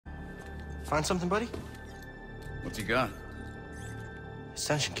Find something, buddy? What's he got?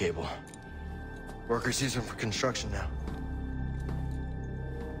 Extension cable. Workers use them for construction now.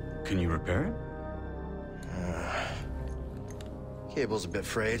 Can you repair it? Cable's a bit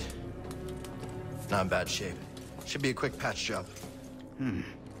frayed. Not in bad shape. Should be a quick patch job.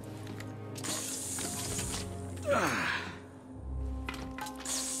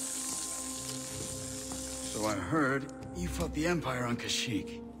 So I heard you fought the Empire on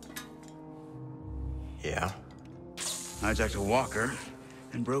Kashyyyk. Yeah? Hijacked a walker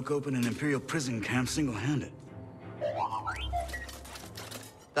and broke open an Imperial prison camp single-handed.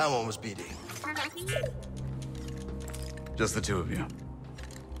 That one was BD. Just the two of you.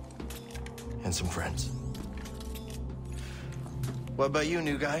 And some friends. What about you,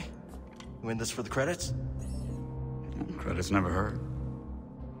 new guy? You in this for the credits? Credits never hurt.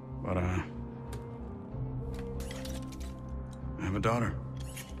 But, I have a daughter.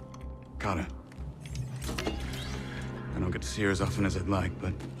 Kata. I don't get to see her as often as I'd like,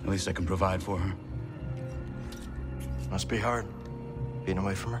 but at least I can provide for her. Must be hard, being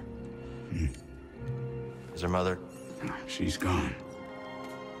away from her. Is her mother? She's gone.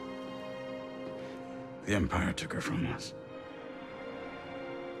 The Empire took her from us.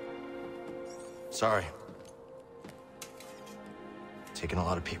 Sorry. Taking a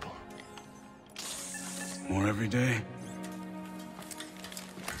lot of people. More every day.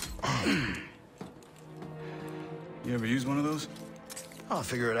 You ever use one of those? I'll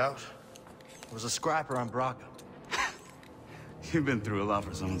figure it out. It was a scrapper on Braca. You've been through a lot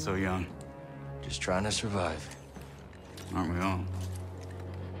for someone so young. Just trying to survive. Aren't we all?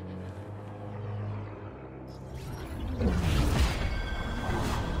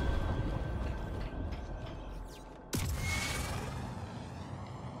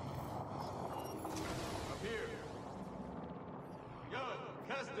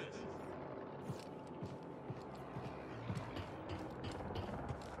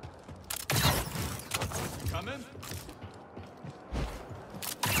 Coming?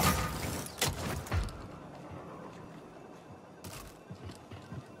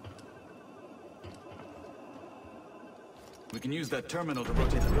 We can use that terminal to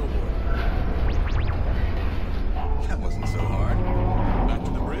rotate the billboard. That wasn't so hard. Back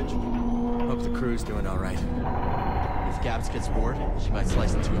to the bridge? Hope the crew's doing all right. If Gabs gets bored, she might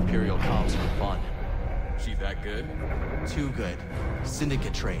slice into Imperial comms for fun. She that good? Too good.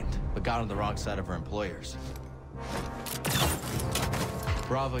 Syndicate trained, but got on the wrong side of her employers.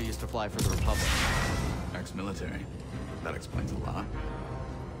 Bravo used to fly for the Republic. Ex-military. That explains a lot.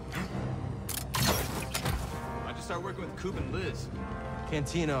 I just started working with Coop and Liz.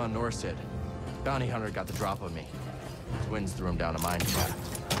 Cantina on Norsid. Bounty hunter got the drop on me. Twins threw him down a mine shaft.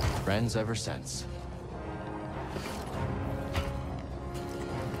 Friends ever since.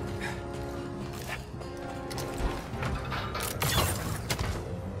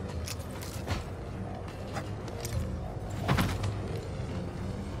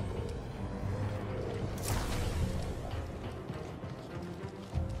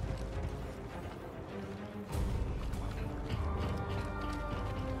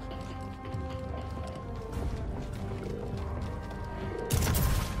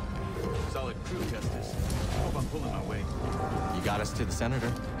 To the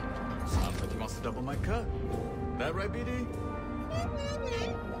senator. Sounds like he wants to double my cut. That right, BD?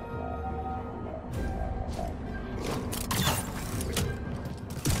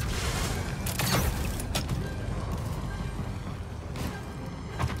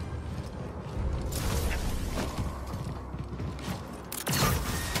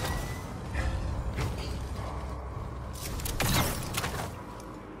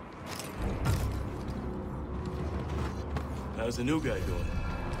 How's the new guy doing?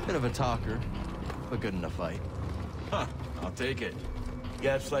 Bit of a talker, but good in a fight. Huh, I'll take it.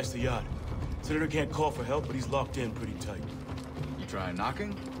 Gab sliced the yacht. Senator can't call for help, but he's locked in pretty tight. You try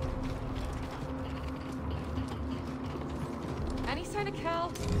knocking? Any sign of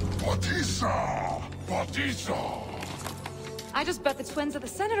Cal? Batista! Batista! I just bet the twins of the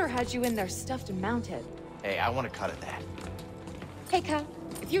Senator had you in there stuffed and mounted. Hey, I want to cut at that. Hey, Cal,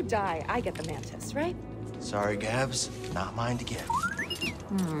 if you die, I get the Mantis, right? Sorry, Gabs. Not mine to get.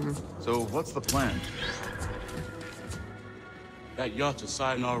 So what's the plan? That yacht's a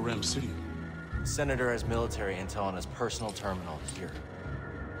side in RM City. Senator has military intel on his personal terminal here.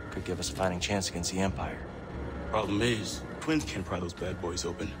 Could give us a fighting chance against the Empire. Problem is, twins can't pry those bad boys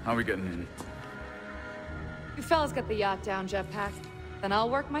open. How are we getting in? You fellas get the yacht down, Jetpack. Then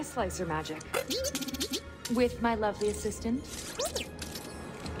I'll work my slicer magic. With my lovely assistant.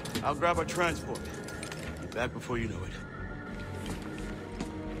 I'll grab our transport. Be back before you know it.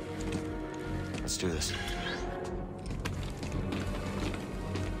 Let's do this.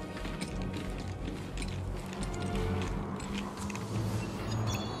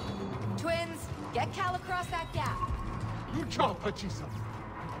 Twins, get Cal across that gap.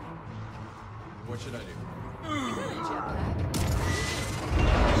 What should I do? Jetpack.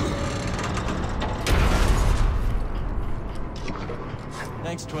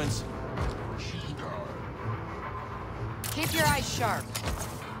 Thanks, twins. Keep your eyes sharp.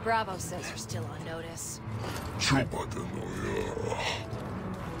 Bravo says you're still on notice.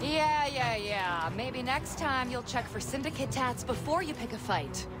 Yeah. Maybe next time you'll check for syndicate tats before you pick a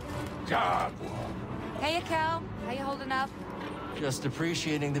fight. Hey, Cal. How you holding up? Just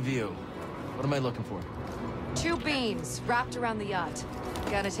appreciating the view. What am I looking for? 2 beams wrapped around the yacht.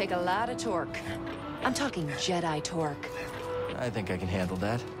 Gonna take a lot of torque. I'm talking Jedi torque. I think I can handle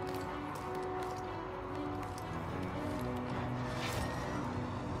that.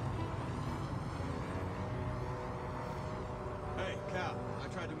 Hey, Cal. I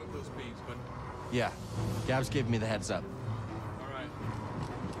tried to move those beams, but... Yeah, Gab's gave me the heads up. All right.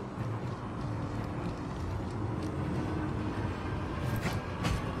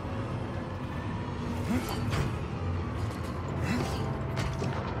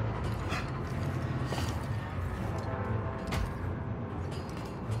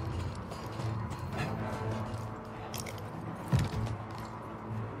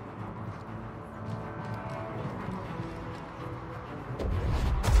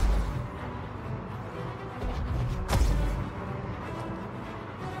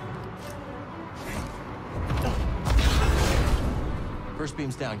 First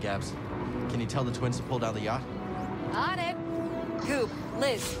beam's down, Gabs. Can you tell the twins to pull down the yacht? On it. Coop,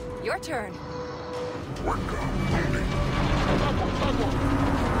 Liz, your turn.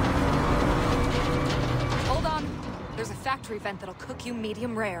 Hold on. There's a factory vent that'll cook you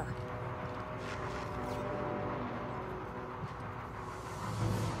medium rare.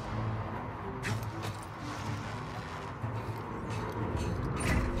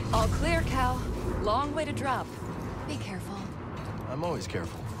 All clear, Cal. Long way to drop. Be careful. I'm always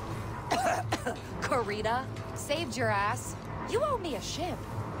careful. Corita, saved your ass. You owe me a ship.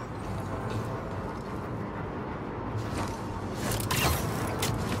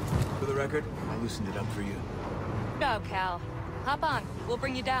 For the record, I loosened it up for you. No, Cal. Hop on. We'll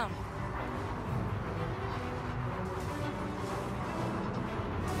bring you down.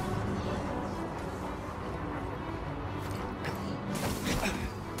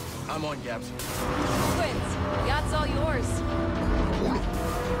 I'm on, Gabs. Twins, yacht's all yours.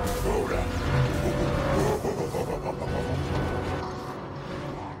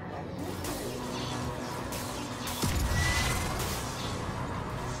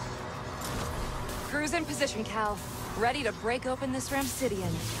 Crew's in position, Cal. Ready to break open this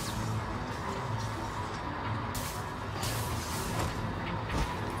Ramsidian.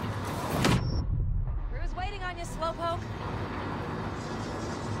 Crew's waiting on you, Slowpoke.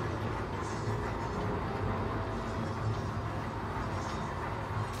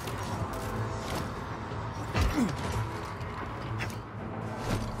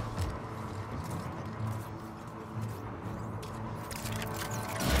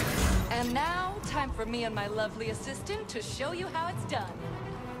 And now, time for me and my lovely assistant to show you how it's done.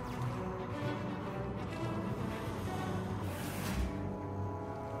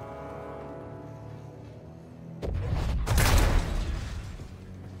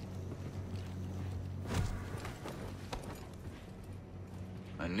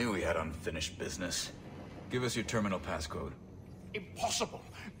 I knew he had unfinished business. Give us your terminal passcode. Impossible!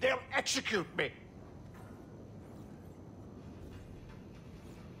 They'll execute me!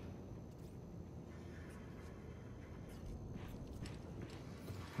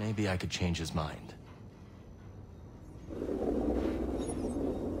 Maybe I could change his mind.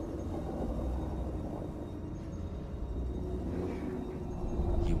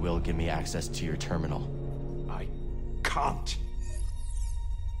 You will give me access to your terminal. I can't.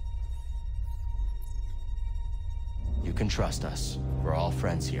 You can trust us. We're all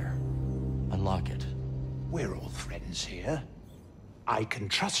friends here. Unlock it. We're all friends here. I can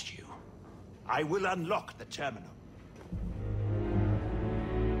trust you. I will unlock the terminal.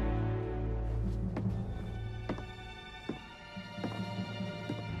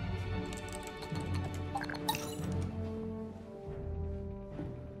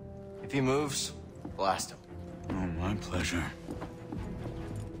 If he moves, blast him. Oh, my pleasure.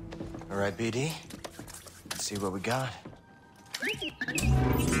 All right, BD. Let's see what we got.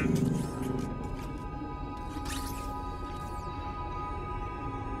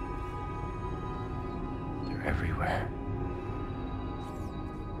 They're everywhere.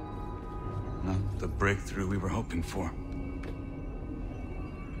 Not the breakthrough we were hoping for.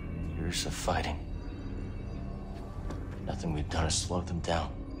 Years of fighting. Nothing we've done has slowed them down.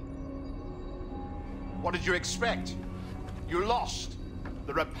 What did you expect? You lost.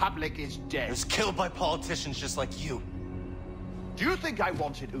 The Republic is dead. It was killed by politicians just like you. Do you think I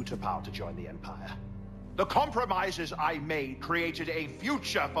wanted Utapau to join the Empire? The compromises I made created a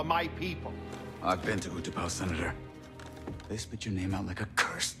future for my people. I've been to Utapau, Senator. They spit your name out like a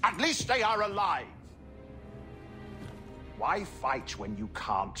curse. At least they are alive. Why fight when you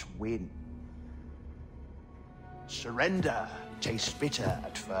can't win? Surrender tastes bitter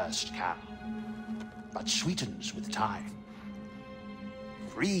at first, Cal, but sweetens with time.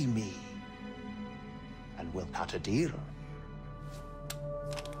 Free me, and we'll cut a deal.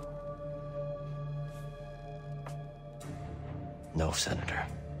 No, Senator.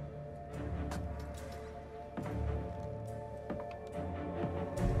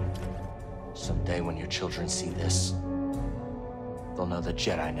 Someday when your children see this, they'll know the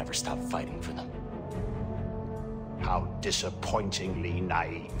Jedi never stopped fighting for them. How disappointingly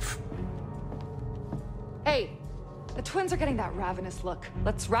naive. Hey, the twins are getting that ravenous look.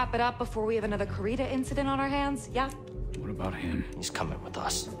 Let's wrap it up before we have another Karita incident on our hands, yeah? What about him? He's coming with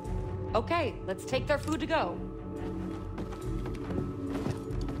us. Okay, let's take their food to go.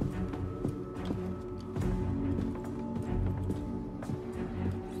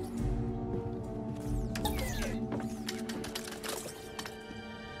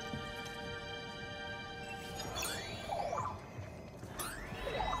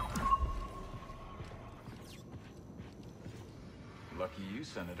 Lucky you,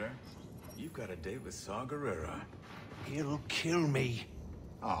 Senator. You've got a date with Saw Gerrera. He'll kill me.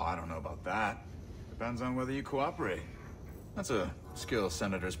 Oh, I don't know about that. Depends on whether you cooperate. That's a skill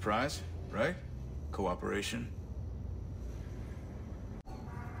Senator's prize, right? Cooperation.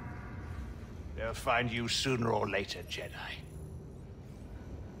 They'll find you sooner or later, Jedi.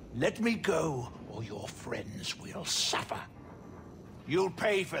 Let me go, or your friends will suffer. You'll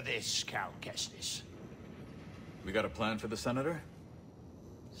pay for this, Cal Kestis. We got a plan for the Senator?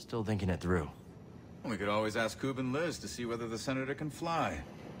 Still thinking it through. We could always ask Coob and Liz to see whether the Senator can fly.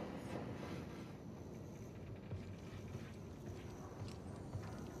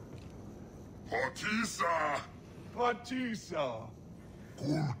 Partisa! Partisa!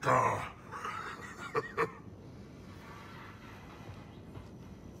 Kulka!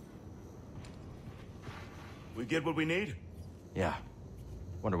 We get what we need? Yeah.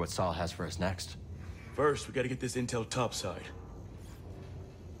 Wonder what Saul has for us next. First, we gotta get this intel topside.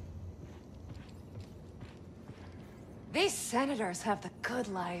 These senators have the good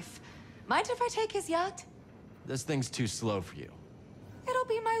life. Mind if I take his yacht? This thing's too slow for you. It'll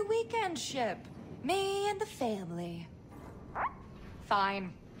be my weekend ship. Me and the family.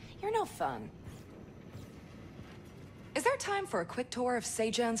 Fine. You're no fun. Is there time for a quick tour of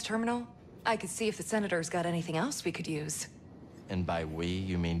Sejan's terminal? I could see if the senator's got anything else we could use. And by we,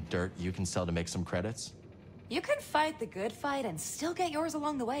 you mean dirt you can sell to make some credits? You can fight the good fight and still get yours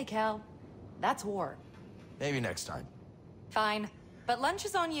along the way, Cal. That's war. Maybe next time. Fine. But lunch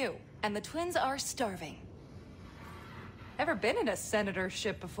is on you, and the twins are starving. Ever been in a senator's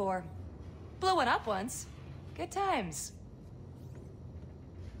ship before? Blew one up once. Good times.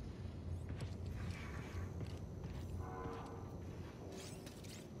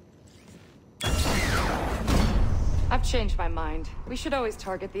 I've changed my mind. We should always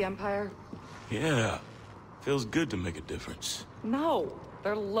target the Empire. Yeah. Feels good to make a difference. No,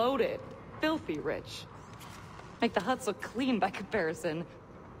 they're loaded. Filthy rich. Make the huts look clean by comparison.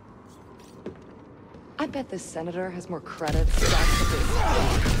 I bet this senator has more credits than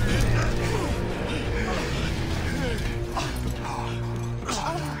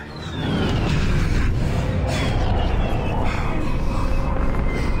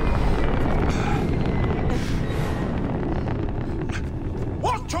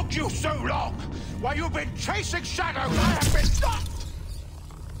What took you so long? While you've been chasing shadows, I have been stopped!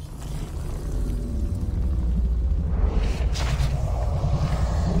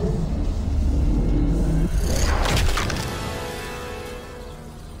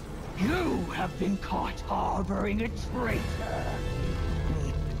 You have been caught harboring a traitor.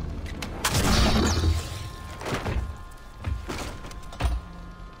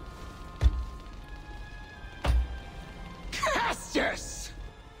 Kestis!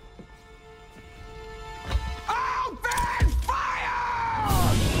 Open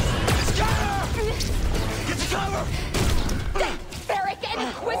fire! Skyler! Get to cover! Ferric and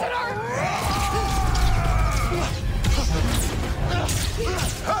Inquisitor!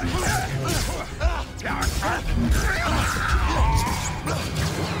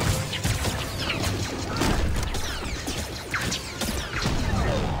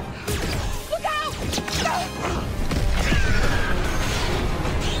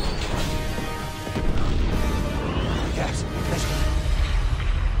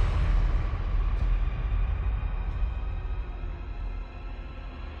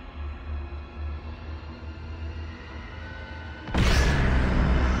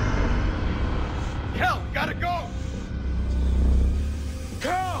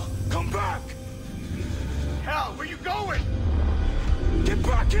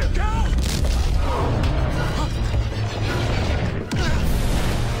 Are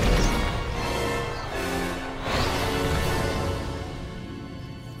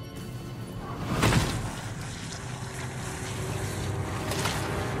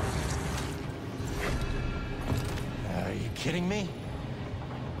you kidding me?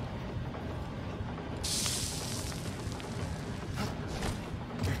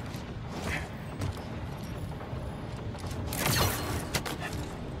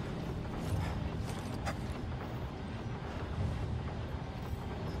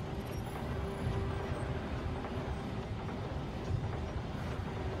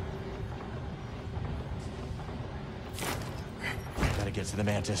 Gotta get to the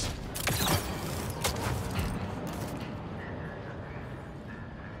Mantis.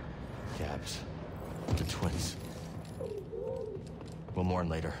 Gabs. The twins. We'll mourn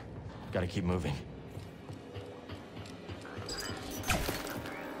later. Gotta keep moving.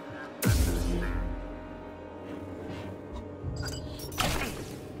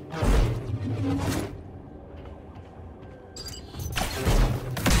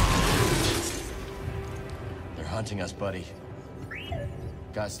 They're hunting us, buddy.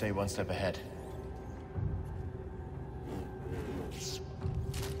 Gotta stay one step ahead.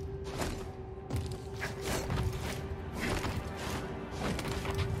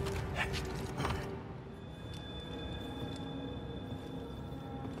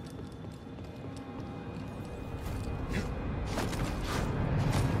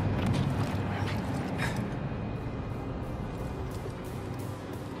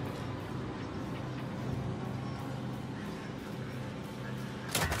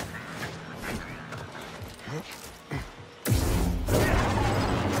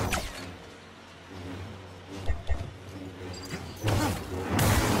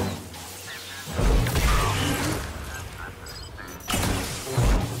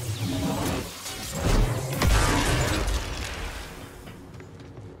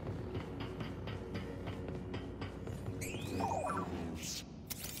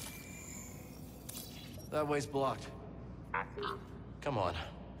 That way's blocked. Come on.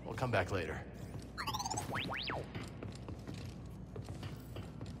 We'll come back later.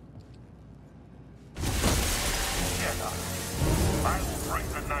 Jedi, I'll bring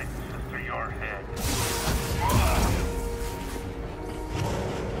the Nexus to your head.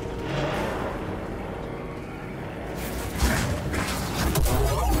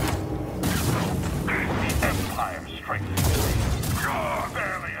 The Empire strengthens.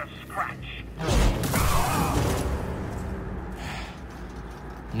 Barely a scratch.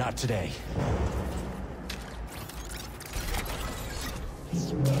 Not today.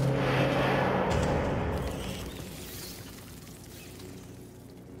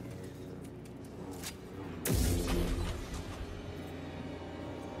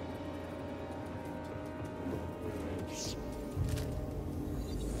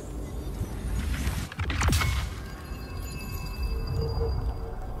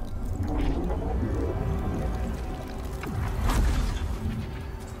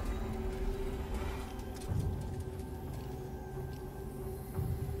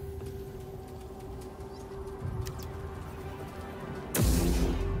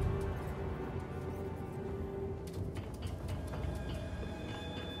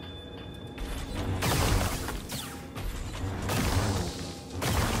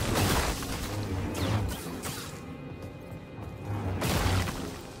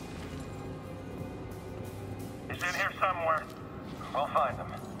 Somewhere. We'll find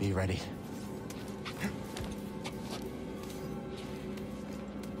them. Be ready.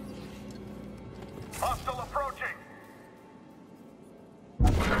 Hostile approaching.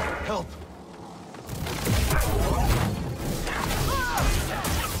 Help!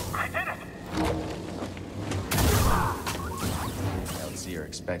 I did it. LCR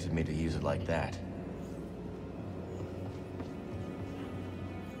expected me to use it like that.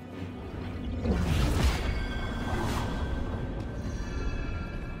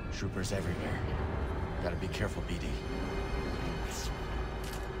 Troopers everywhere. Gotta be careful, BD.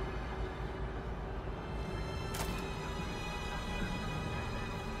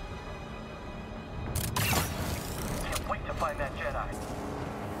 Can't wait to find that Jedi.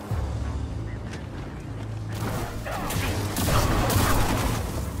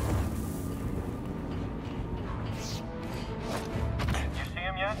 You see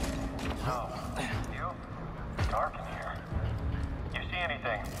him yet? No. You? Dark in here. You see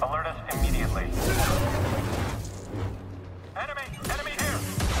anything, alert us immediately. Enemy! Enemy here!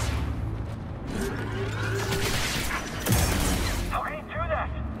 How can he do that?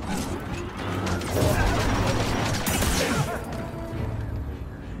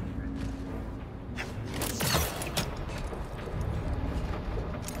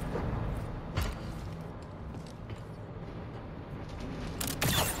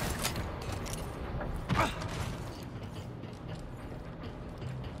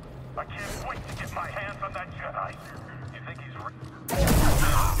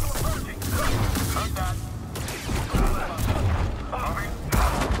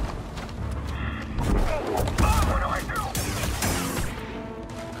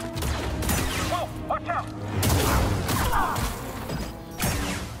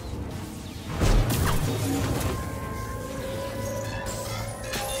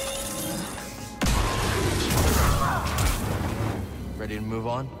 move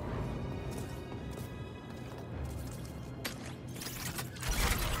on?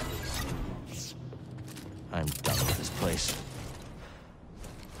 I'm done with this place.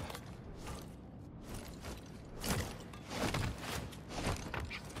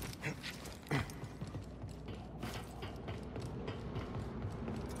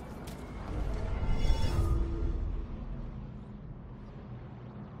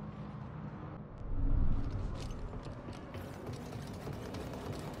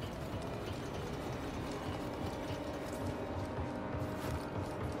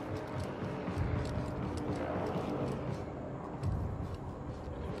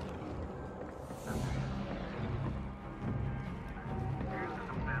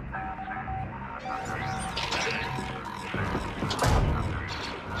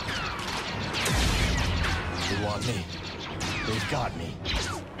 They want me. They've got me.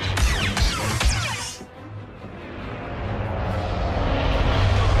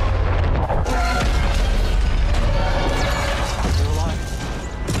 They're alive.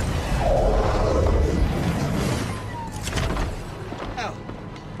 Al,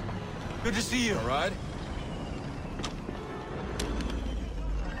 good to see you. All right?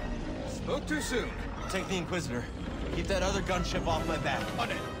 Spoke too soon. Take the Inquisitor. Keep that other gunship off my back. On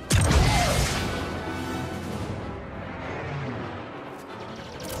it.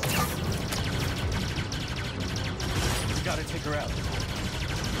 We gotta take her out.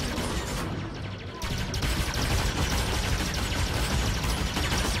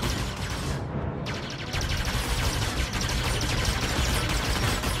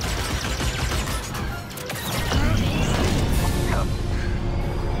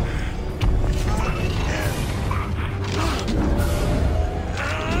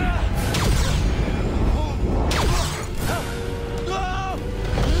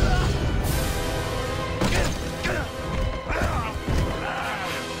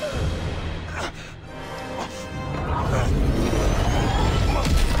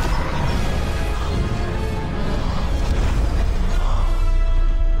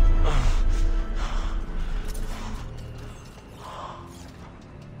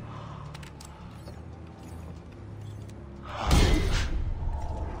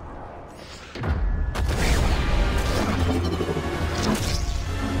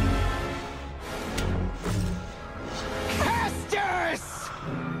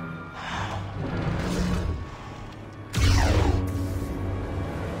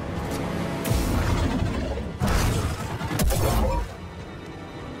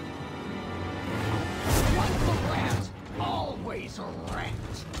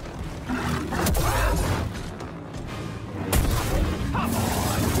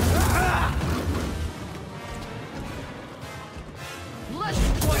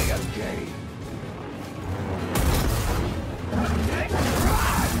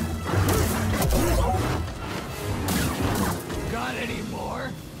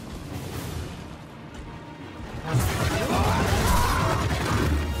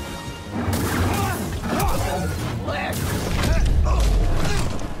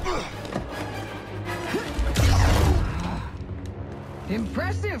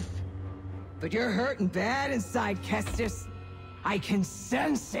 Impressive! But you're hurting bad inside, Kestis. I can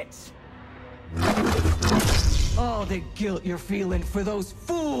sense it. All the guilt you're feeling for those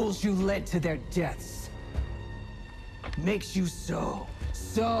fools you led to their deaths makes you so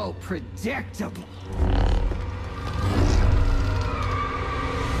predictable.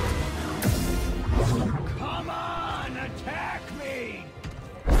 Come on, attack me!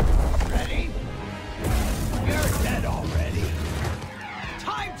 Ready? You're dead already.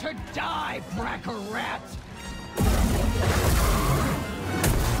 Time to die, Bracker Rat!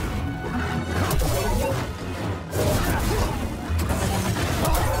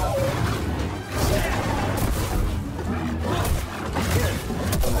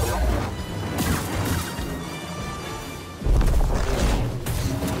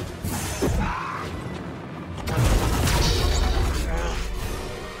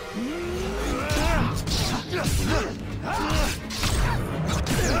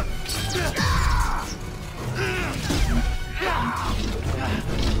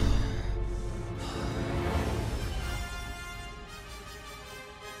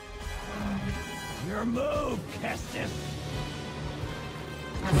 Your move, Kestis!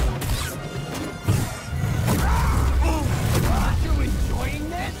 Are you enjoying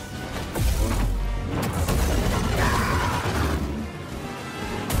this?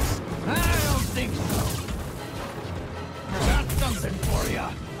 I don't think so. Got something for you.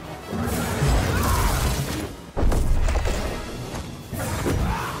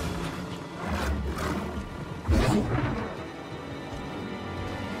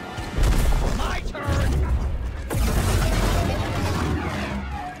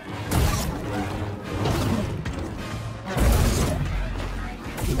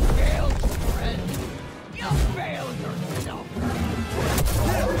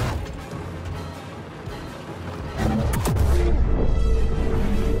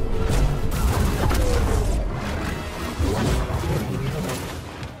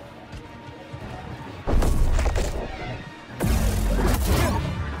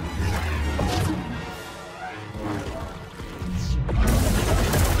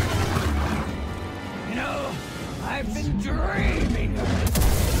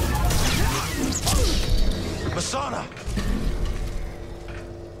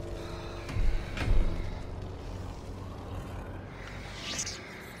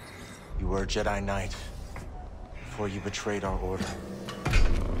 were a Jedi Knight before you betrayed our order.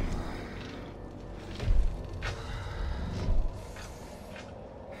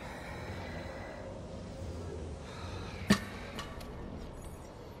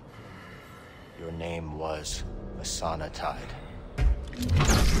 Your name was Masana Tide.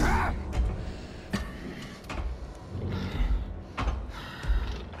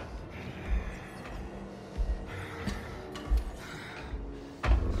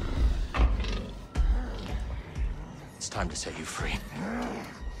 It's time to set you free.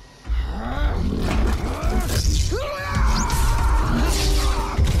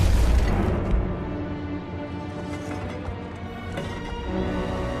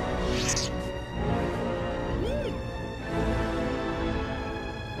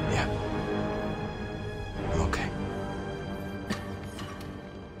 Yeah. I'm okay.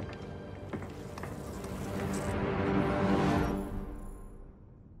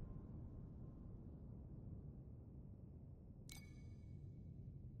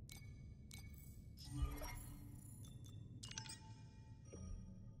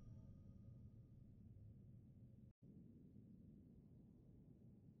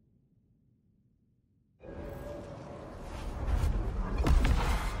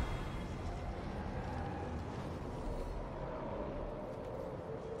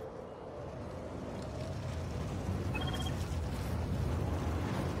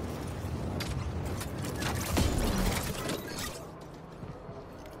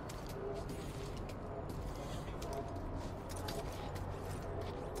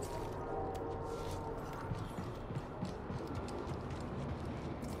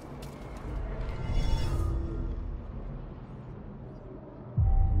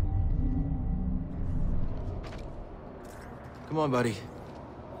 Come on, buddy.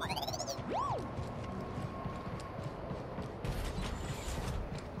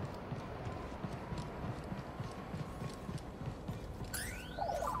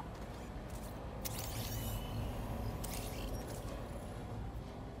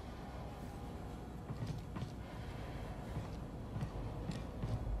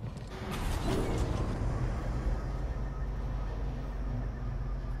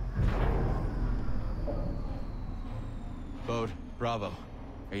 Bode, Bravo.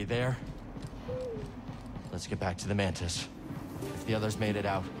 Are you there? Let's get back to the Mantis. If the others made it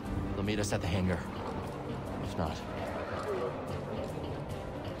out, they'll meet us at the hangar. If not...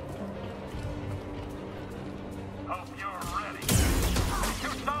 Hope you're ready.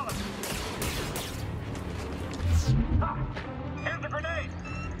 Too solid. Ah, here's the grenade.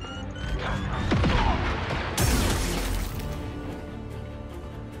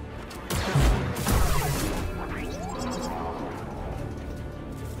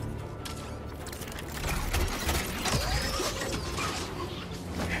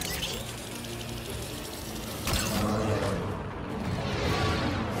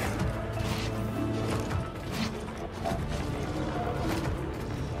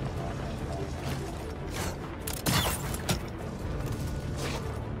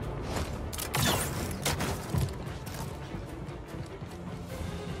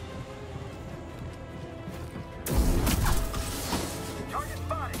 Target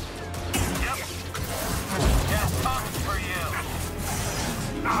spotted. Yep. Yeah, talking for you.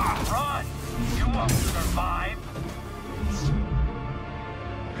 Run. You won't survive.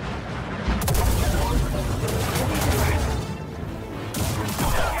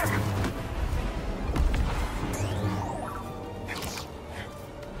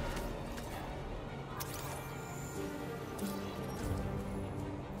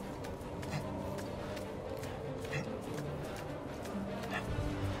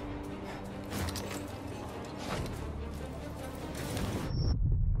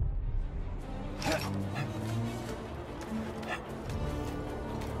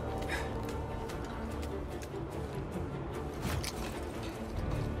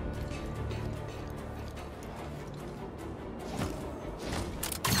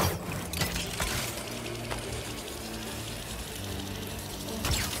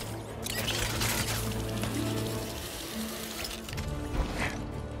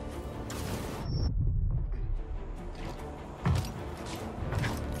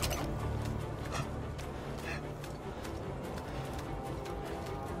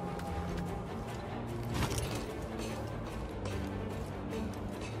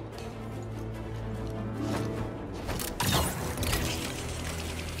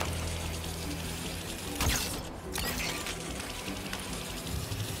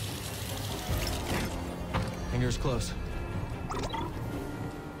 Hangar's close.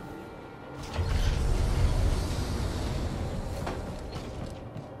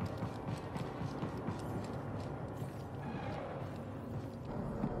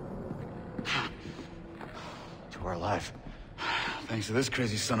 We're alive. Thanks to this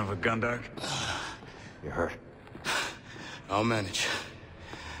crazy son of a gundark. You're hurt. I'll manage.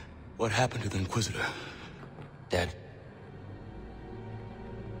 What happened to the Inquisitor? Dead.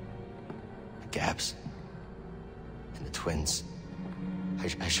 The Gaps. And the twins. I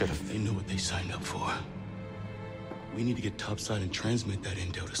should have... They know what they signed up for. We need to get topside and transmit that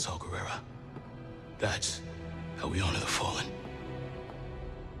intel to Saw Gerrera. That's how we honor the fallen.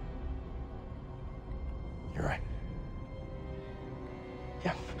 You're right.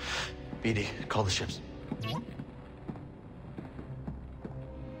 Yeah. BD, call the ships.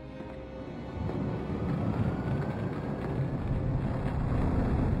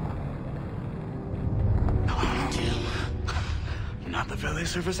 Not the valet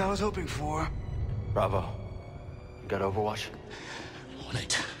service I was hoping for. Bravo. You got Overwatch? On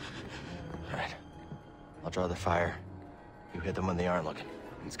it. All right. I'll draw the fire. You hit them when they aren't looking.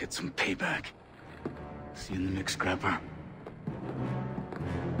 Let's get some payback. See you in the mix, Scrapper.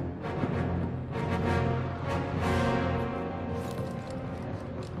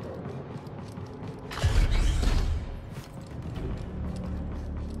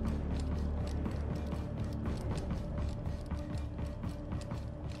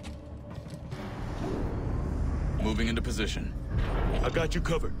 Moving into position. I got you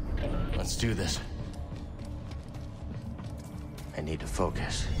covered. Let's do this. I need to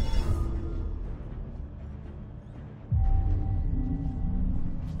focus.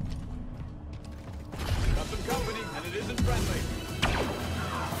 Got some company, and it isn't friendly.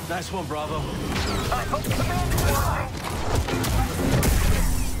 Nice one, Bravo. I hope the man is watching.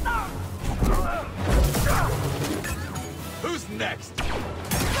 Who's next?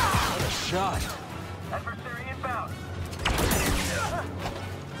 What a shot. Adversary inbound.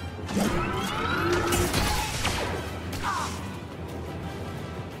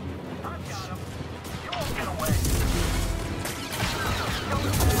 I've got him. You won't get away.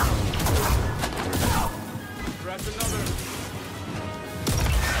 Grab another.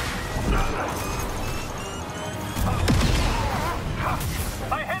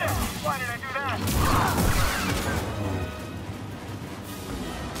 I hit him. Why did I do that?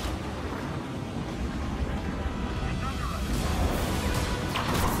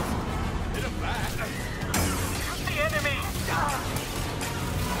 Hit him back. Shoot the enemy.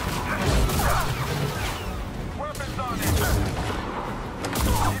 Weapons on him.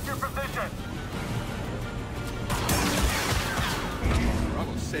 Keep your position.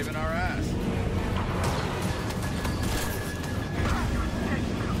 Bravo's saving our ass.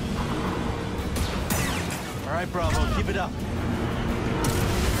 All right, Bravo, keep it up.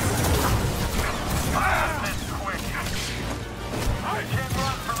 This quick. I can't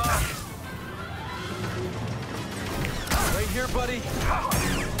run for long. Right here, buddy.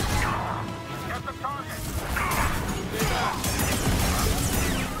 Get the target.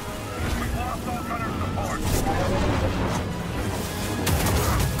 We've lost all gunner support.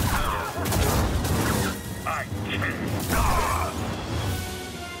 I can't.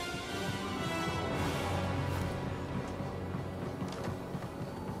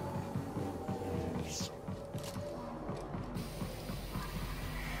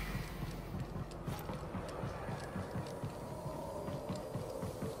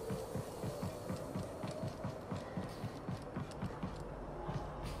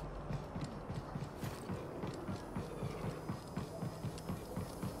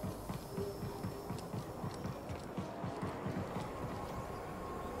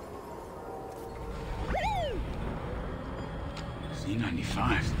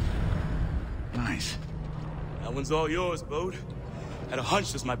 Z95. Nice. That one's all yours, Bode. Had a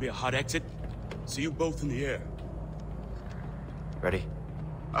hunch this might be a hot exit. See you both in the air. Ready?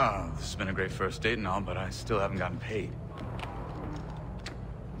 This has been a great first date and all, but I still haven't gotten paid.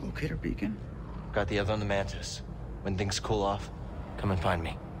 Locator beacon? Got the other on the Mantis. When things cool off, come and find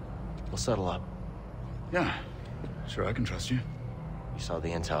me. We'll settle up. Yeah. Sure, I can trust you. You saw the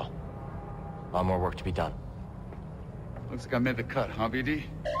intel. A lot more work to be done. Looks like I made the cut, huh, BD?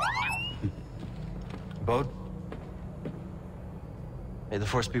 Bode? May the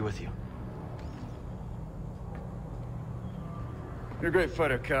Force be with you. You're a great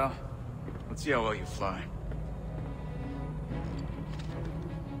fighter, Cal. Let's see how well you fly.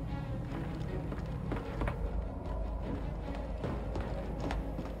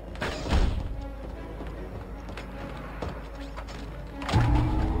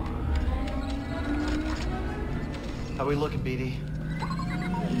 How we looking, BD?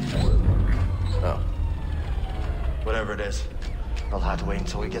 Oh. Whatever it is, I'll have to wait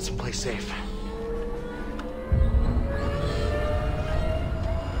until we get someplace safe.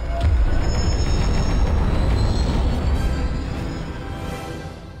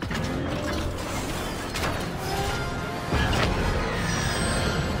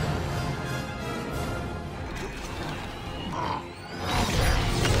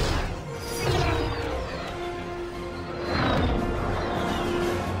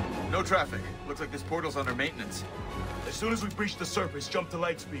 No traffic. Looks like this portal's under maintenance. As soon as we breach the surface, jump to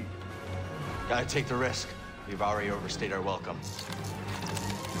light speed. Gotta take the risk. We've already overstayed our welcome.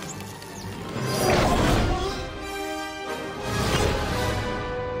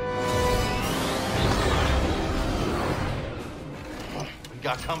 We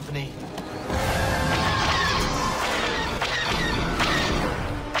got company.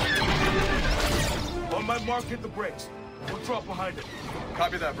 On my mark, hit the brakes. We'll drop behind it.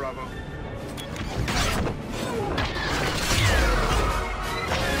 Copy that, Bravo.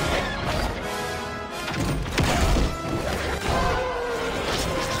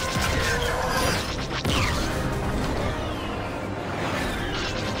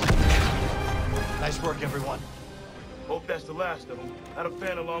 Nice work, everyone. Hope that's the last of them. Had a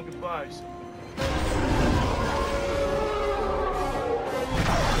fan of long goodbyes.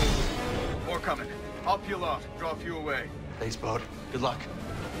 More coming. I'll peel off, draw a few away. Thanks, Bode. Good luck.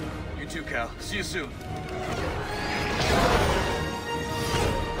 You too, Cal. See you soon.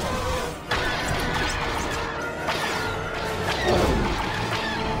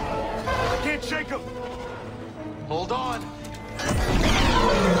 Can't shake him! Hold on.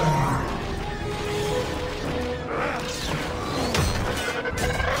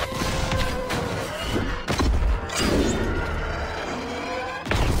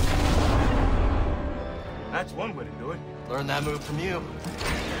 That's one way to do it. Learn that move from you.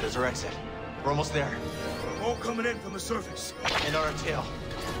 There's our exit. We're almost there. All coming in from the surface. And on our tail.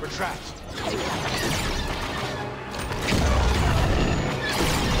 We're trapped.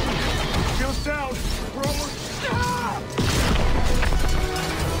 Shields down. We're almost... Ah!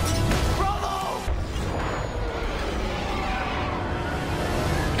 Bravo!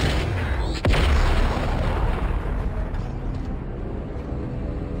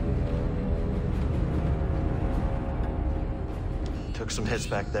 Took some hits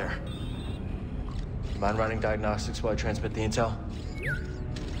back there. Mind running diagnostics while I transmit the intel?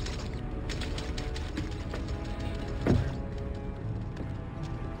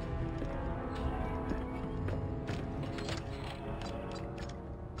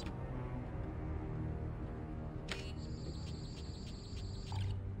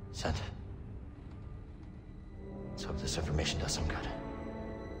 Sent. Let's hope this information does some good.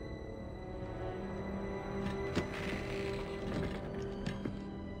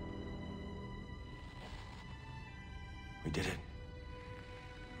 We did it.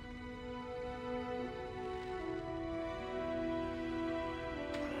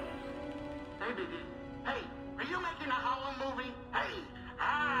 Hey, BB. Hey, are you making a Howell movie? Hey!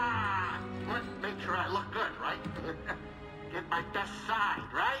 Let's make sure I look good, right? Get my best side,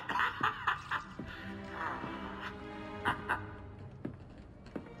 right?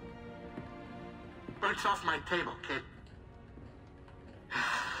 Birds off my table, kid.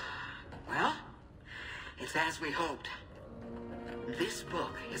 Well, it's as we hoped. This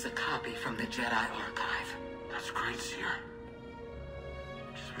book is a copy from the Jedi archive. That's great, Seer.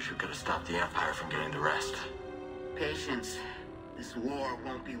 Just wish we could have stopped the Empire from getting the rest. Patience. This war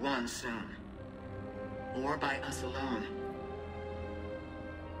won't be won soon. Or by us alone.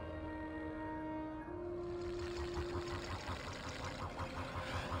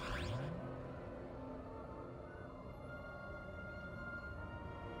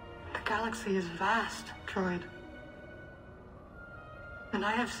 The galaxy is vast, droid. And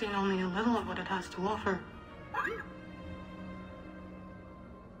I have seen only a little of what it has to offer.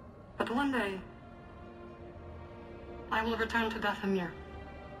 But one day, I will return to Dathomir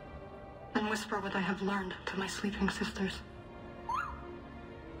and whisper what I have learned to my sleeping sisters.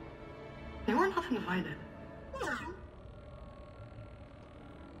 You are not invited.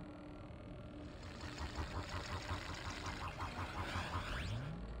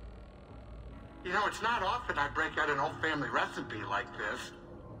 You know, it's not often I break out an old family recipe like this.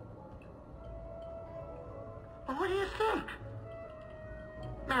 But what do you think?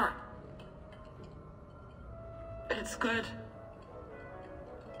 Mary? It's good.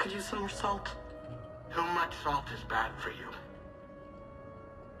 Could use some more salt. Too much salt is bad for you.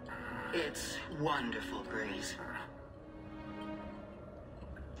 It's wonderful, Breeze.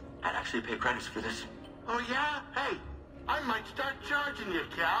 I'd actually pay credits for this. Oh, yeah? Hey, I might start charging you,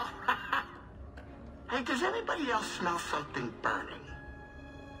 Cal. Hey, does anybody else smell something burning?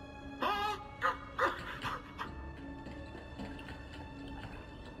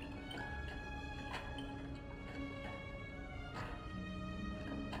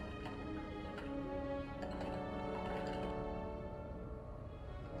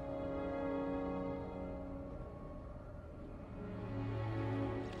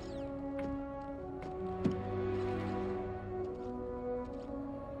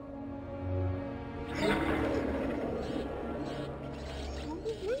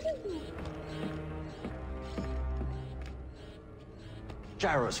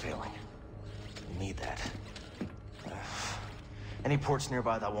 Gyro's failing. We need that. Any ports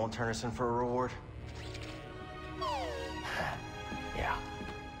nearby that won't turn us in for a reward? Yeah.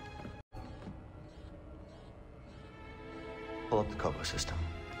 Pull up the Kpop system.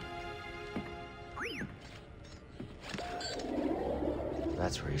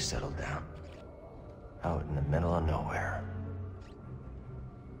 That's where you settled down. Out in the middle of nowhere.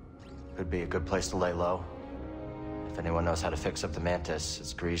 Could be a good place to lay low. If anyone knows how to fix up the Mantis,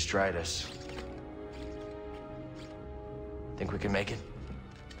 it's grease-dritis. Think we can make it?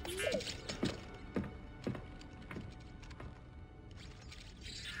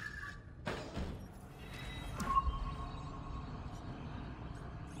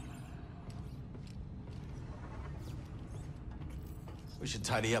 We should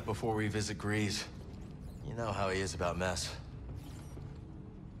tidy up before we visit Grease. You know how he is about mess.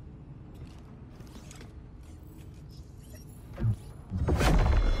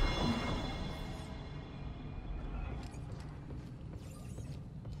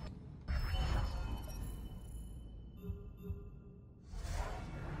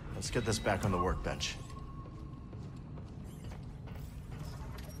 Let's get this back on the workbench.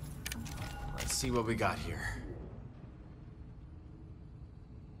 Let's see what we got here.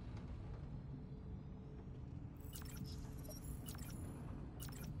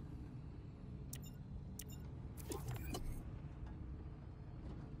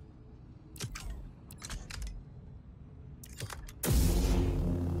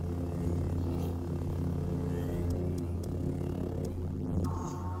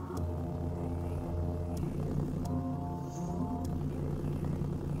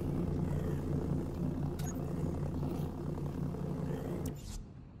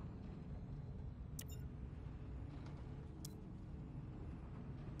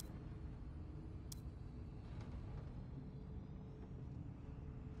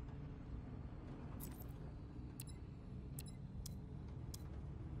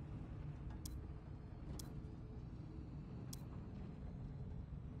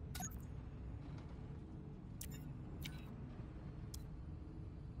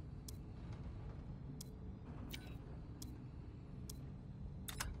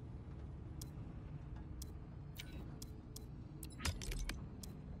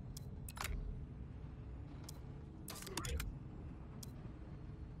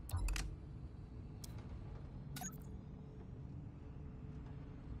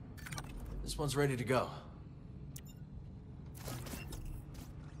 This one's ready to go.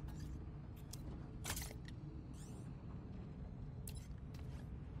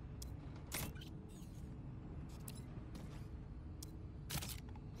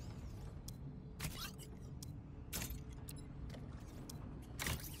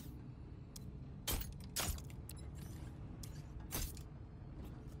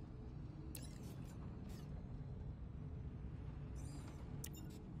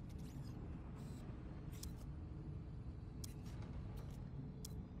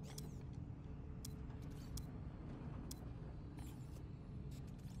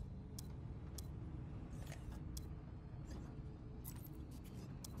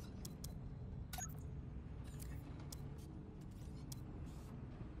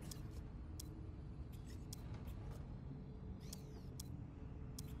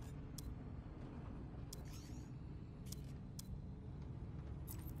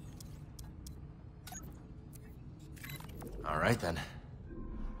 All right, then.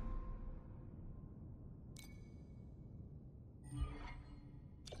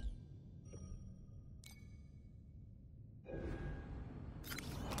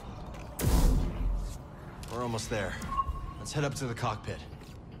 We're almost there. Let's head up to the cockpit.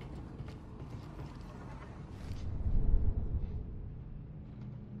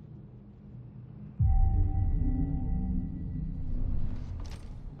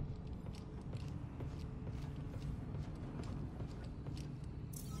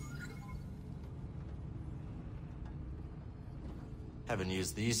 Haven't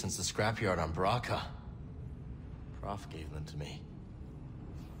used these since the scrapyard on Braca. Prof gave them to me.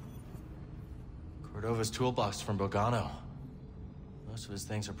 Cordova's toolbox from Bogano. Most of his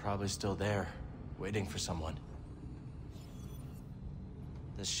things are probably still there, waiting for someone.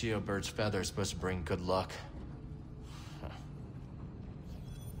 This Shio bird's feather is supposed to bring good luck. Huh.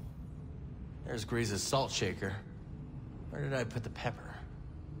 There's Grease's salt shaker. Where did I put the pepper?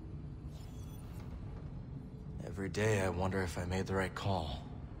 Every day I wonder if I made the right call.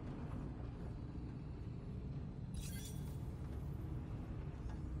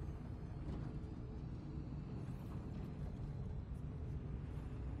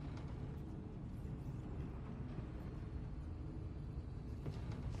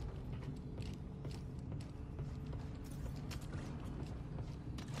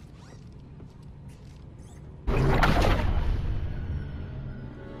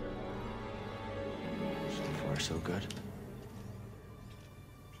 so good.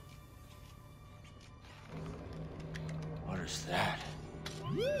 What is that?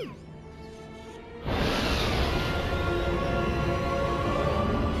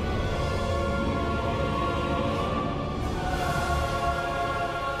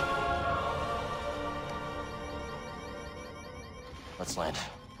 Let's land.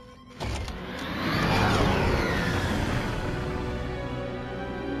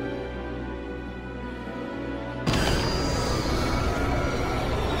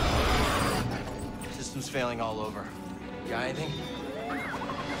 System's failing all over. Got anything?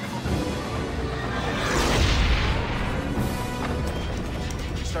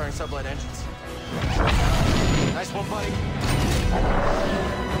 Starting sublet engines. Nice one, buddy.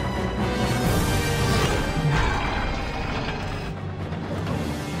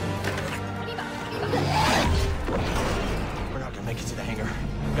 We're not gonna make it to the hangar.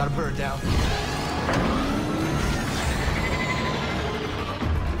 Gotta put her down.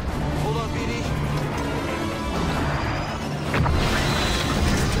 Hold on, BD.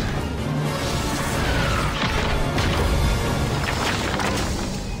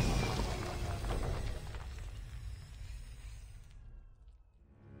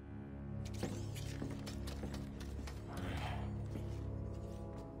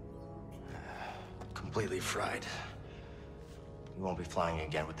 Completely fried. We won't be flying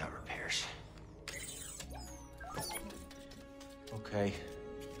again without repairs. Okay.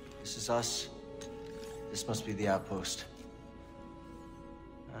 This is us. This must be the outpost.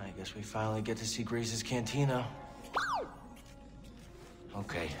 I guess we finally get to see Grace's cantina.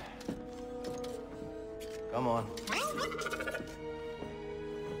 Okay. Come on.